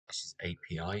This is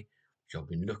API, which I've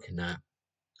been looking at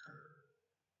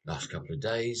last couple of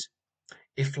days.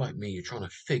 If, like me, you're trying to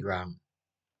figure out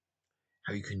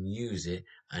how you can use it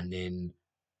and then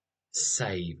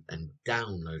save and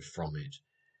download from it,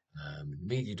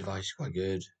 media device is quite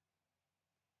good.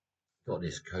 Got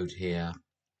this code here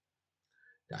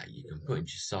that you can put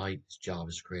into your site. It's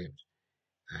JavaScript,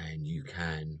 and you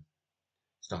can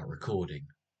start recording.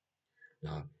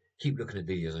 Now, keep looking at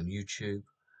videos on YouTube,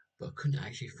 but I couldn't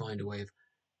actually find a way of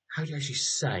how do you actually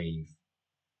save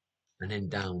and then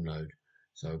download.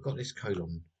 So I've got this code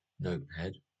on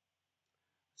Notepad,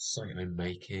 site I'm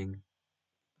making.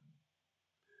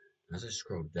 As I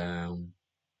scroll down,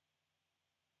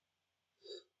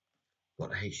 got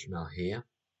the HTML here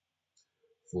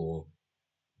for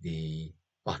the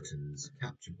buttons,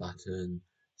 capture button,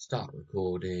 start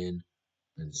recording,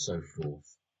 and so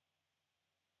forth.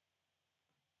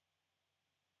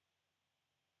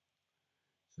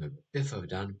 So a bit further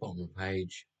down the bottom of the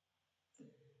page,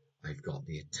 I've got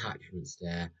the attachments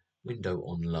there, window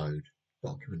on load,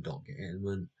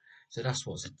 document.getElement. So that's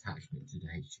what's attachment to the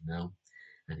HTML,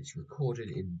 and it's recorded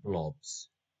in blobs,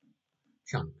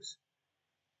 chunks.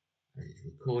 And it's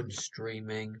recording,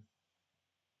 streaming.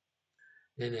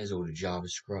 Then there's all the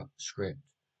JavaScript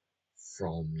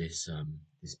from this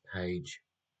page.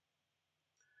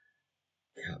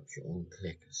 Capture, on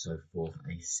click, and so forth,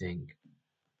 async.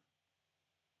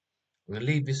 I'm going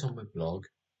to leave this on my blog.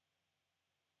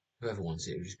 Whoever wants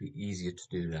it, it'll just be easier to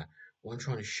do that. What I'm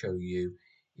trying to show you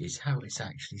is how it's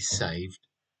actually saved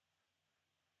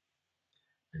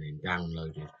and then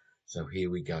downloaded. So here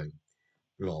we go.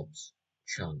 Blobs,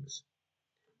 chunks.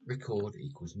 Record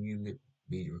equals new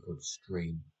media record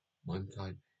stream. MIME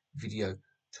type video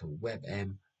to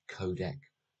WebM codec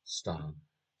star.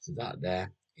 So that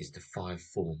there is the file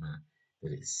format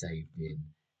that it's saved in.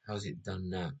 How's it done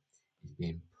that? It's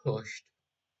being pushed.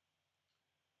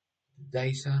 The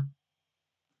data.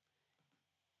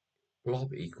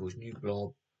 Blob equals new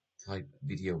blob type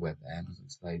video WebM, as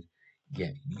explained.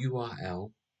 Get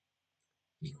URL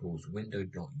equals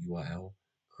window.url,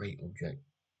 create object,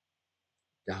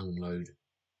 download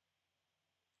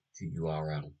to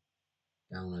URL,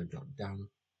 download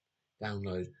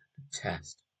the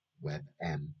test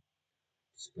WebM,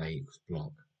 display equals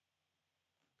block.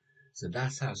 So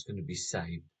that's how it's going to be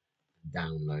saved and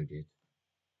downloaded.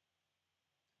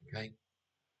 Okay,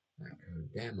 that code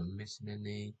there, am I missing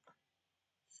any?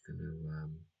 Just going to,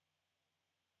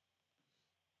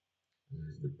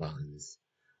 there's the buttons.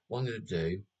 What I'm going to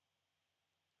do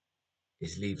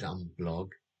is leave that on the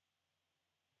blog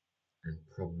and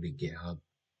probably GitHub,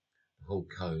 the whole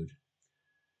code.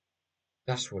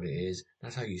 That's what it is.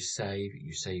 That's how you save.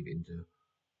 You save into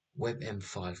WebM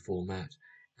file format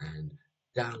and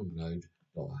download.href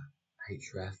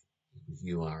equals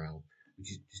URL,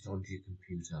 which is just onto your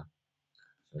computer.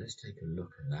 So let's take a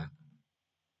look at that.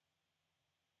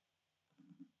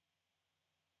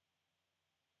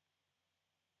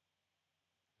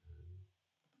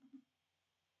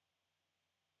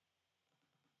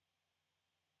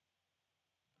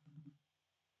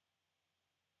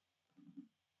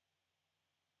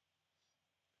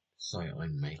 Site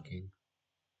I'm making.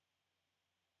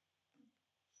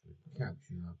 So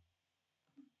capture.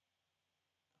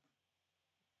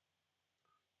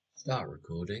 Start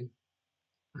recording.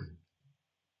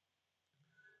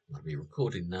 I'll be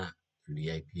recording that through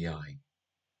the API.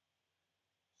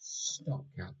 Stop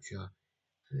capture.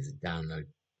 And there's a download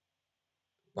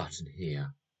button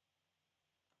here.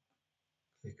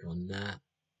 Click on that.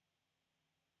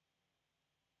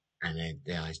 And then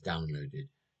there it's downloaded.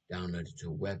 Downloaded to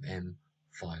a WebM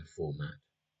file format.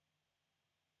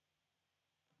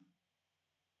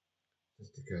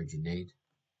 That's the code you need.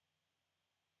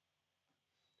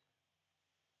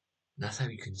 And that's how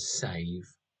you can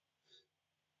save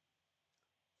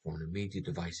from the media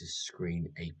devices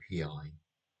screen API.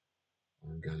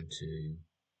 I'm going to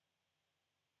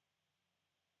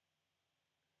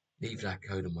leave that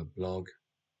code on my blog.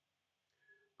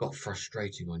 Got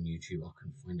frustrating on YouTube. I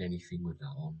couldn't find anything with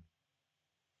that on.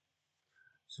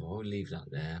 So I'll leave that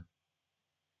there.